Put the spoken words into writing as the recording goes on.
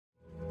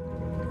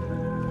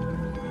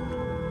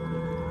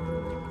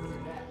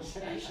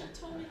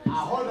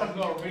hold on,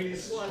 no, really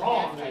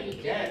strong, I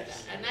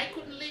guess. And I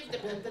couldn't leave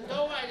them at the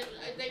door.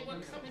 They were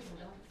coming from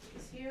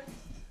This here.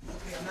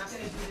 Okay, I'm not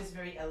going to do this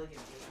very elegantly.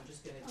 I'm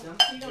just going to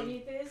dump. You don't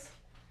need this?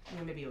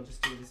 Yeah, maybe you'll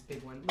just do this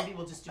big one. Maybe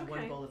we'll just do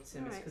one bowl of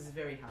tzimmus because it's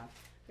very hot.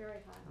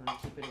 Very hot. I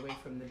want to keep it away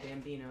from the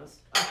bambinos.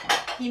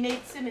 He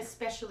made tzimmus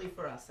specially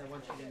for us. I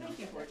want you to know. Thank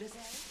you, gorgeous.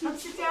 Come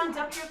sit down,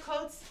 dump your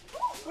coats.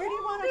 Where do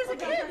you want us to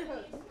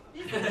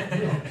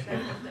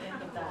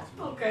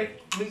go? Okay.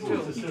 Me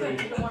too.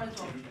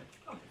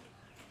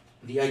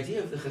 The idea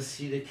of the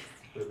Hasidic,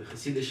 or the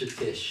Hasidische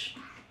Tisch,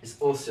 is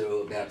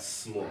also about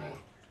small.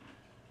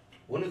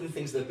 One of the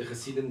things that the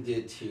Hasidim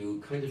did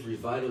to kind of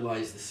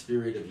revitalize the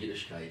spirit of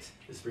Yiddishkeit,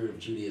 the spirit of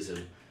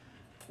Judaism,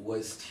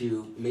 was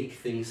to make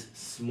things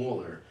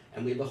smaller.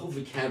 And we have a whole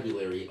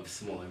vocabulary of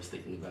small I was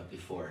thinking about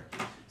before.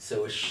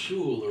 So a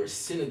shul or a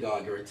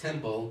synagogue or a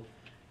temple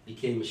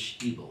became a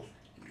shtibel,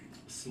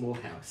 a small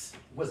house.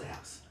 It was a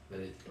house, but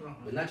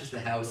not just a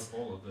house,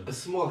 a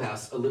small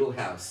house, a little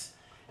house.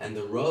 And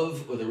the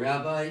Rav or the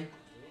rabbi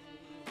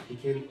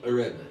became a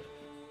rebbe,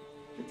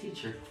 a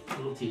teacher, a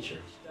little teacher.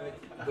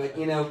 But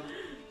you know,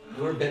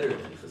 we're better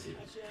than Hasidim.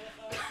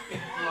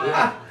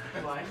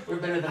 Why? We're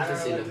better than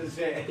Hasidim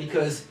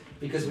because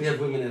we have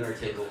women at our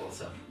table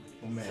also.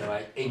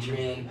 So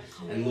Adrienne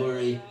and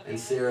Lori and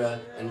Sarah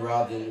and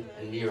Robin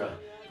and Mira,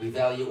 we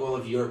value all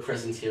of your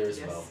presence here as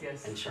well,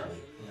 and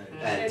Charlie.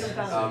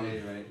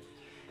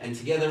 And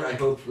together I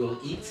hope we'll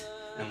eat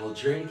and we'll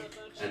drink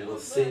and we'll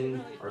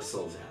sing our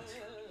souls out.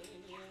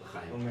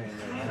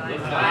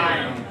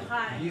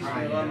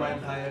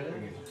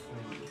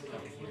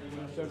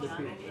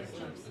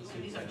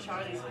 These are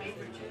Charlie's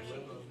favorite chips.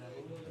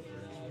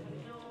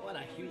 What a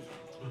huge.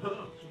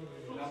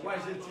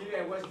 Watch the TV,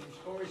 I watch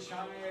Discovery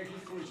Channel,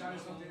 History Channel,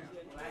 something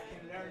I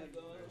can learn.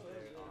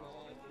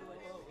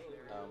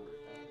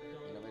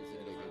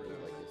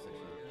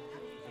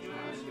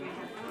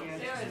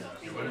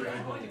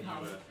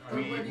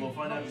 We'll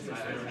find out.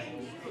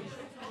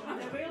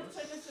 The real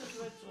tzimmus is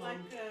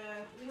like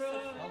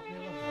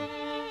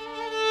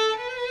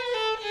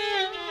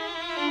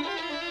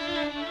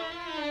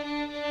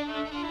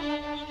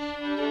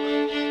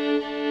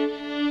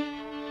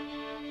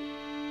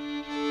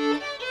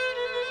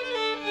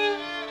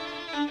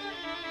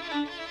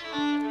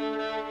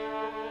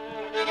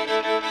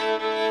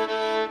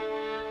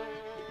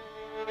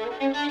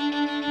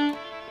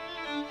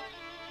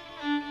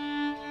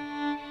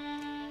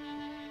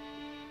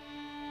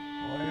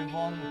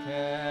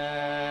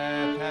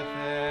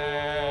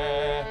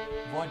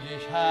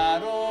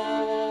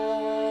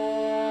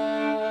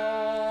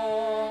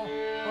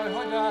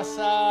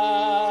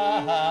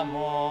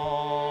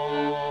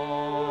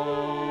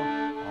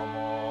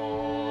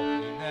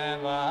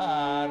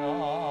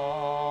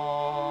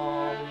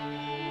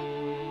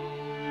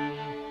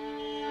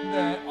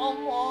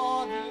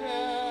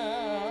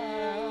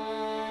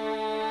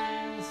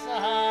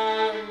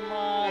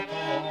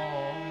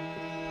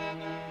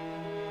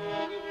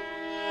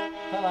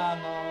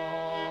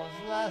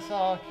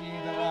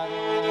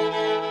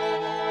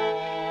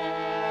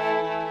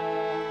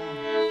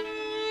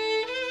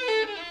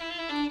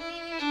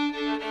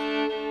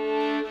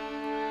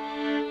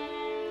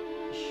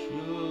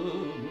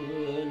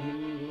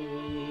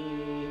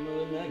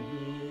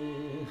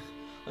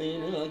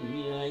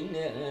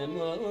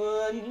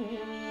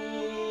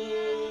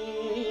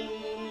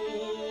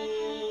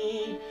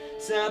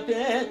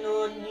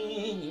Sapenoni,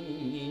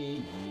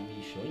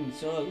 Shon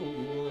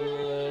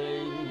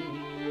Soin.